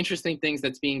 One of the interesting things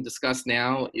that's being discussed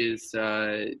now is,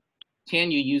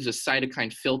 can you use a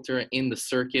cytokine filter in the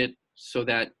circuit so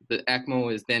that the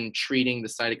ECMO is then treating the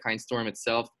cytokine storm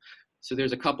itself? So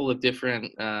there's a couple of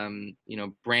different,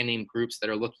 brand name groups that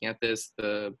are looking at this.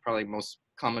 The probably most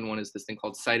common one is this thing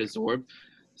called Cytosorb.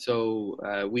 So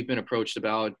we've been approached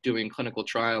about doing clinical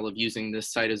trial of using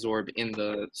this Cytosorb in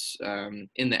the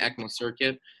ECMO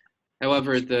circuit.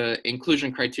 However, the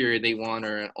inclusion criteria they want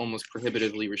are almost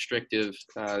prohibitively restrictive,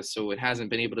 so it hasn't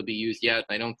been able to be used yet.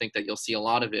 I don't think that you'll see a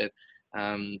lot of it,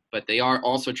 but they are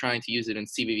also trying to use it in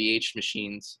CVVH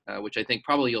machines, which I think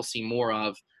probably you'll see more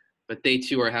of, but they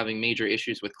too are having major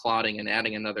issues with clotting, and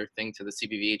adding another thing to the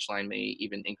CVVH line may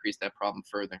even increase that problem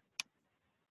further.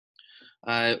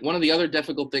 One of the other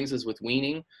difficult things is with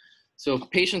weaning. So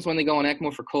patients, when they go on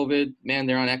ECMO for COVID, man,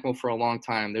 they're on ECMO for a long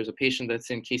time. There's a patient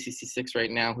that's in KCC6 right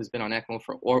now who's been on ECMO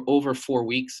for over 4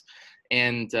 weeks.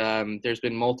 And there's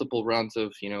been multiple runs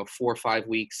of, 4 or 5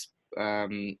 weeks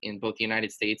in both the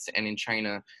United States and in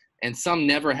China. And some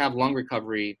never have lung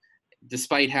recovery,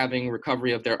 despite having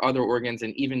recovery of their other organs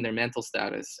and even their mental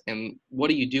status. And what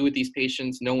do you do with these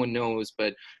patients? No one knows,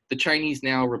 but the Chinese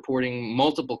now reporting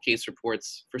multiple case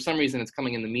reports. For some reason, it's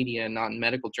coming in the media and not in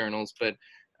medical journals, but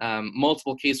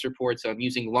multiple case reports of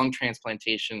using lung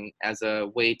transplantation as a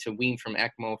way to wean from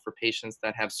ECMO for patients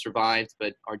that have survived,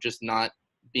 but are just not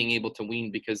being able to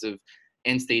wean because of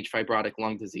end-stage fibrotic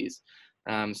lung disease.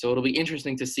 So it'll be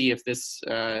interesting to see if this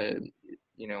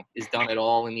is done at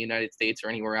all in the United States or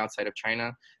anywhere outside of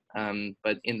China.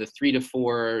 But in the 3 to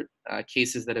 4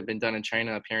 cases that have been done in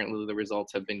China, apparently the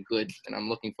results have been good, and I'm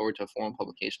looking forward to a formal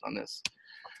publication on this.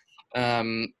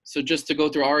 So just to go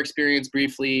through our experience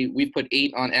briefly, we've put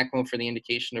 8 on ECMO for the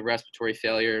indication of respiratory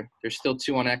failure. There's still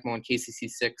 2 on ECMO in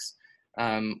KCC6.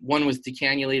 One was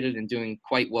decannulated and doing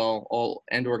quite well. All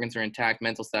end organs are intact,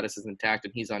 mental status is intact,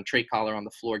 and he's on trach collar on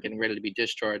the floor getting ready to be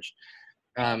discharged.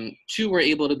 2 were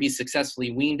able to be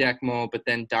successfully weaned ECMO, but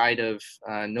then died of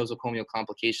nosocomial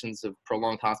complications of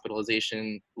prolonged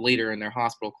hospitalization later in their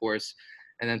hospital course.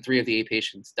 And then 3 of the 8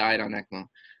 patients died on ECMO.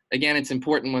 Again, it's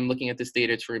important when looking at this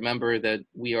data to remember that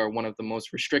we are one of the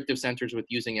most restrictive centers with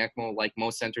using ECMO, like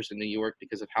most centers in New York,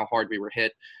 because of how hard we were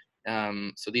hit.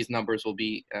 So these numbers will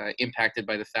be impacted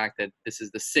by the fact that this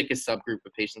is the sickest subgroup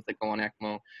of patients that go on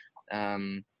ECMO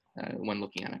when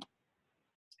looking at it.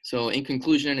 So in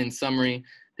conclusion and in summary,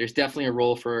 there's definitely a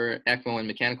role for ECMO and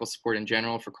mechanical support in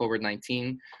general for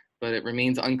COVID-19, but it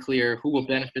remains unclear who will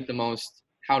benefit the most,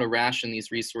 how to ration these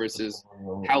resources,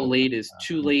 how late is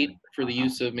too late for the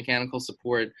use of mechanical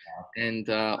support, and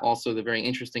also the very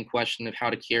interesting question of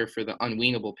how to care for the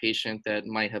unweanable patient that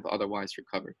might have otherwise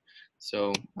recovered.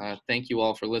 So thank you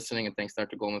all for listening, and thanks,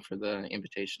 Dr. Goldman, for the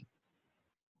invitation.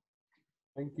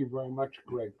 Thank you very much,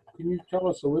 Greg. Can you tell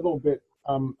us a little bit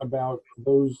about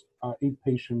those 8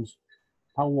 patients?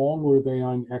 How long were they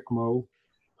on ECMO?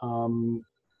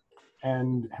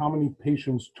 And how many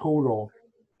patients total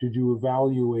did you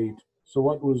evaluate? So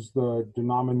what was the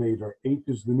denominator? 8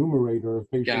 is the numerator of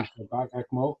patients that got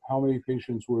ECMO. How many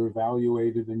patients were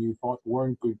evaluated and you thought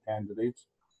weren't good candidates?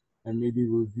 And maybe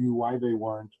review why they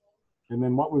weren't. And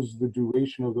then what was the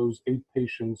duration of those 8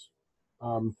 patients?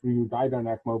 3 who died on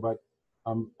ECMO, but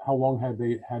how long had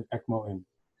they had ECMO in?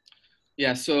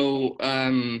 Yeah, so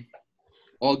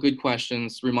all good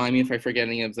questions. Remind me if I forget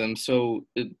any of them. So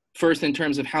first, in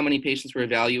terms of how many patients were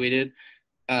evaluated,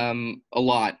 a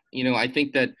lot. I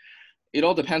think that it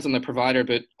all depends on the provider,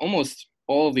 but almost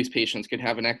all of these patients could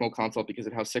have an ECMO consult because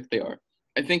of how sick they are.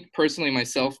 I think personally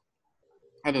myself,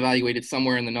 I've evaluated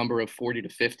somewhere in the number of 40 to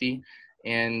 50.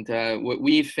 And what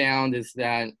we've found is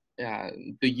that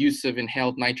the use of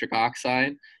inhaled nitric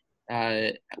oxide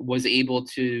was able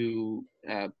to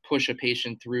push a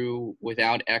patient through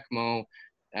without ECMO,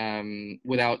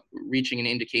 without reaching an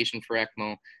indication for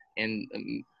ECMO. And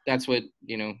that's what,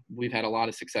 we've had a lot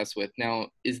of success with. Now,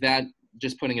 is that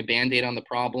just putting a Band-Aid on the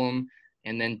problem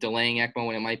and then delaying ECMO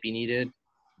when it might be needed?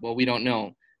 Well, we don't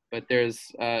know. But there's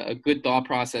a good thought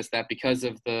process that because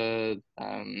of the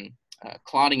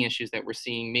clotting issues that we're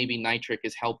seeing, maybe nitric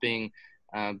is helping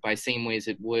by same ways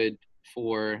it would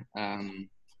for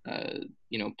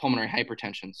pulmonary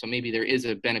hypertension. So maybe there is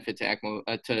a benefit to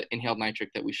ECMO, to inhaled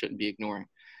nitric that we shouldn't be ignoring.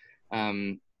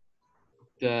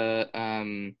 The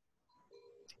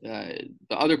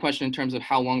other question in terms of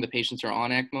how long the patients are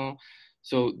on ECMO.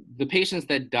 So the patients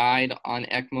that died on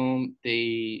ECMO,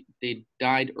 they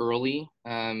died early,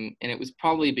 and it was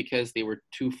probably because they were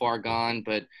too far gone.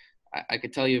 But I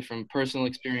could tell you from personal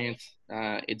experience,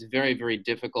 it's very, very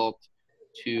difficult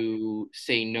to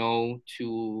say no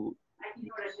to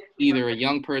either a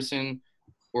young person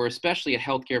or especially a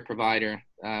healthcare provider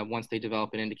once they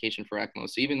develop an indication for ECMO.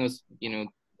 So even those,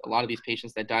 a lot of these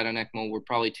patients that died on ECMO were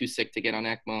probably too sick to get on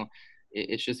ECMO.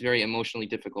 It's just very emotionally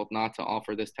difficult not to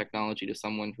offer this technology to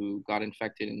someone who got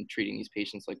infected and treating these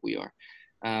patients like we are.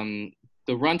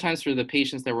 The run times for the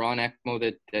patients that were on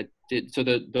ECMO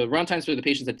the run times for the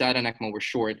patients that died on ECMO were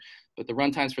short, but the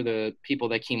run times for the people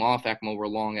that came off ECMO were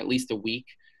long, at least a week.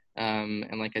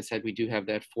 And like I said, we do have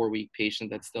that 4-week patient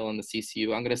that's still in the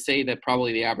CCU. I'm going to say that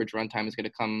probably the average runtime is going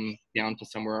to come down to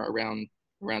somewhere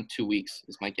around 2 weeks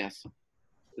is my guess.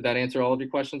 Did that answer all of your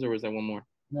questions, or was there one more?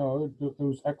 No, it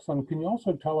was excellent. Can you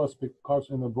also tell us, because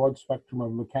in the broad spectrum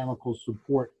of mechanical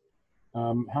support,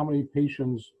 how many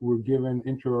patients were given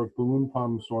intra balloon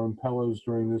pumps or impellers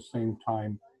during this same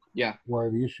time? Yeah. Where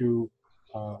the issue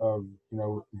of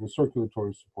the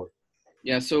circulatory support?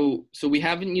 Yeah, so we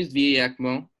haven't used VA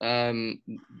ECMO.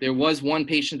 There was one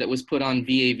patient that was put on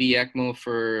VAV ECMO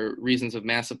for reasons of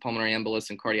massive pulmonary embolus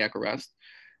and cardiac arrest.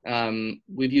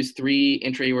 We've used 3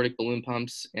 intra-aortic balloon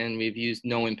pumps, and we've used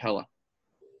no Impella.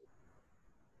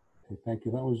 Okay, thank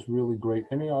you. That was really great.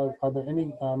 Are there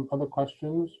any other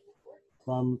questions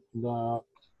from the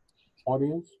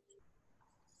audience?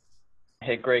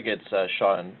 Hey, Greg, it's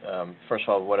Sean. First of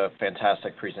all, what a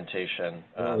fantastic presentation,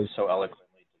 so eloquently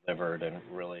delivered and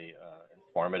really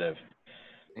informative.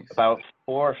 Thanks. About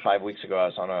 4 or 5 weeks ago, I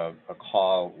was on a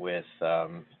call with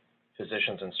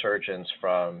physicians and surgeons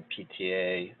from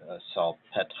PTA,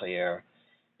 Salpêtrière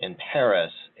in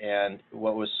Paris, and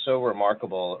what was so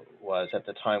remarkable was at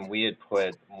the time we had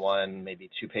put 1, maybe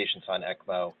 2 patients on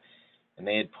ECMO, and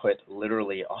they had put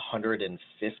literally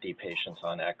 150 patients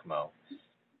on ECMO.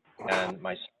 And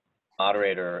my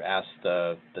moderator asked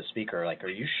the speaker, like, are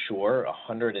you sure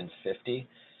 150?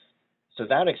 So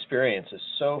that experience is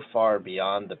so far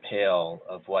beyond the pale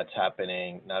of what's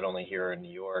happening not only here in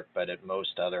New York, but at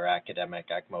most other academic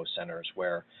ECMO centers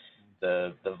where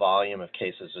the volume of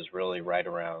cases is really right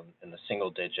around in the single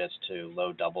digits to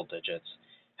low double digits.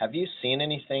 Have you seen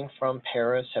anything from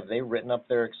Paris? Have they written up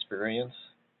their experience?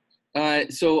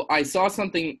 So I saw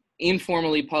something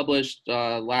informally published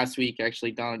last week.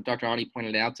 Actually, Dr. Ani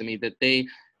pointed out to me that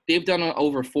they've done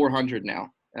over 400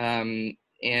 now,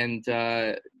 and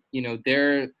their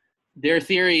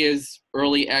theory is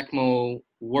early ECMO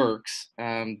works.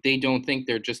 They don't think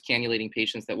they're just cannulating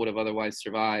patients that would have otherwise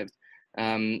survived,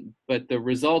 but the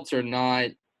results are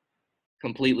not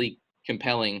completely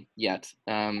compelling yet.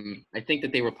 I think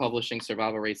that they were publishing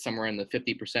survival rates somewhere in the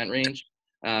 50% range.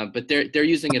 But they're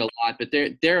using it a lot. But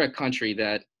they're a country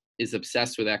that is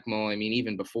obsessed with ECMO. I mean,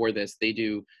 even before this, they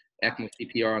do ECMO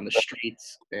CPR on the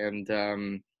streets, and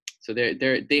so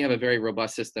they have a very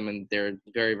robust system, and they're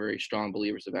very, very strong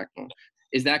believers of ECMO.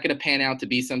 Is that going to pan out to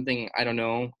be something? I don't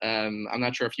know. I'm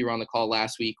not sure if you were on the call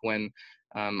last week when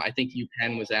I think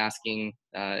UPenn was asking,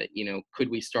 could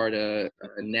we start a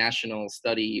national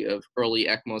study of early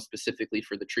ECMO specifically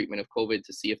for the treatment of COVID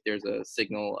to see if there's a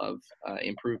signal of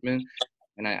improvement?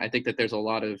 And I think that there's a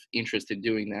lot of interest in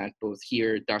doing that, both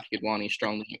here, Dr. Gidwani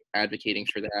strongly advocating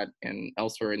for that, and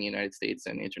elsewhere in the United States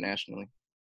and internationally.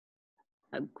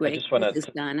 Greg, this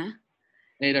is Donna.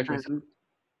 Hey, Dr.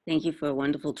 Thank you for a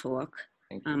wonderful talk.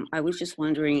 Thank you. I was just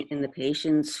wondering, in the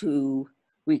patients who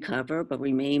recover but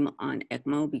remain on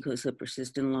ECMO because of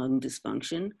persistent lung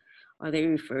dysfunction, are they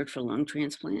referred for lung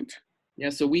transplant? Yeah,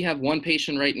 so we have one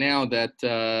patient right now that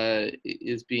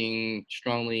is being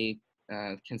strongly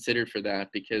considered for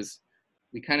that, because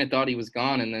we kind of thought he was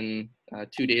gone, and then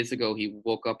 2 days ago he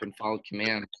woke up and followed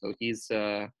command. So he's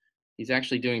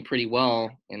actually doing pretty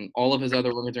well, and all of his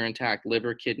other organs are intact: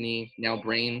 liver, kidney, now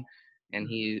brain, and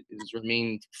he has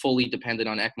remained fully dependent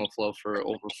on ECMO flow for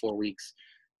over 4 weeks.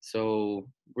 So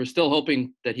we're still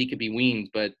hoping that he could be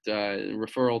weaned, but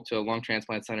referral to a lung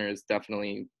transplant center is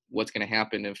definitely what's going to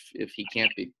happen if he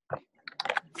can't be.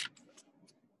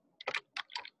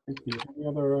 Thank you. Any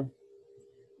other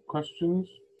questions?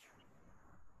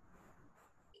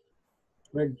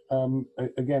 Greg,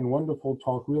 again, wonderful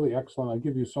talk, really excellent. I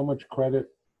give you so much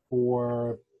credit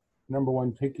for, number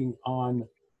one, taking on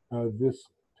this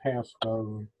task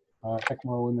of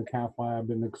ECMO in the cath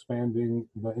lab and expanding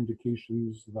the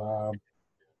indications, the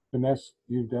finesse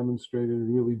you've demonstrated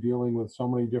in really dealing with so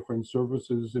many different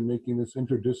services and making this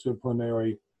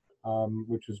interdisciplinary,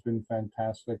 which has been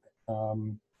fantastic.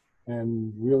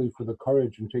 And really for the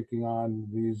courage in taking on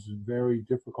these very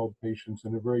difficult patients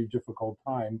in a very difficult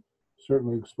time,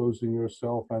 certainly exposing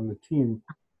yourself and the team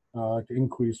to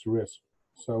increased risk.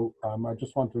 So I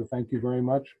just want to thank you very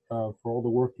much for all the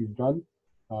work you've done,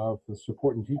 for the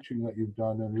support and teaching that you've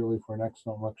done, and really for an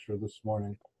excellent lecture this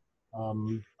morning.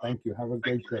 Thank you. Have a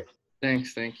great day.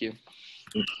 Thanks. Thank you.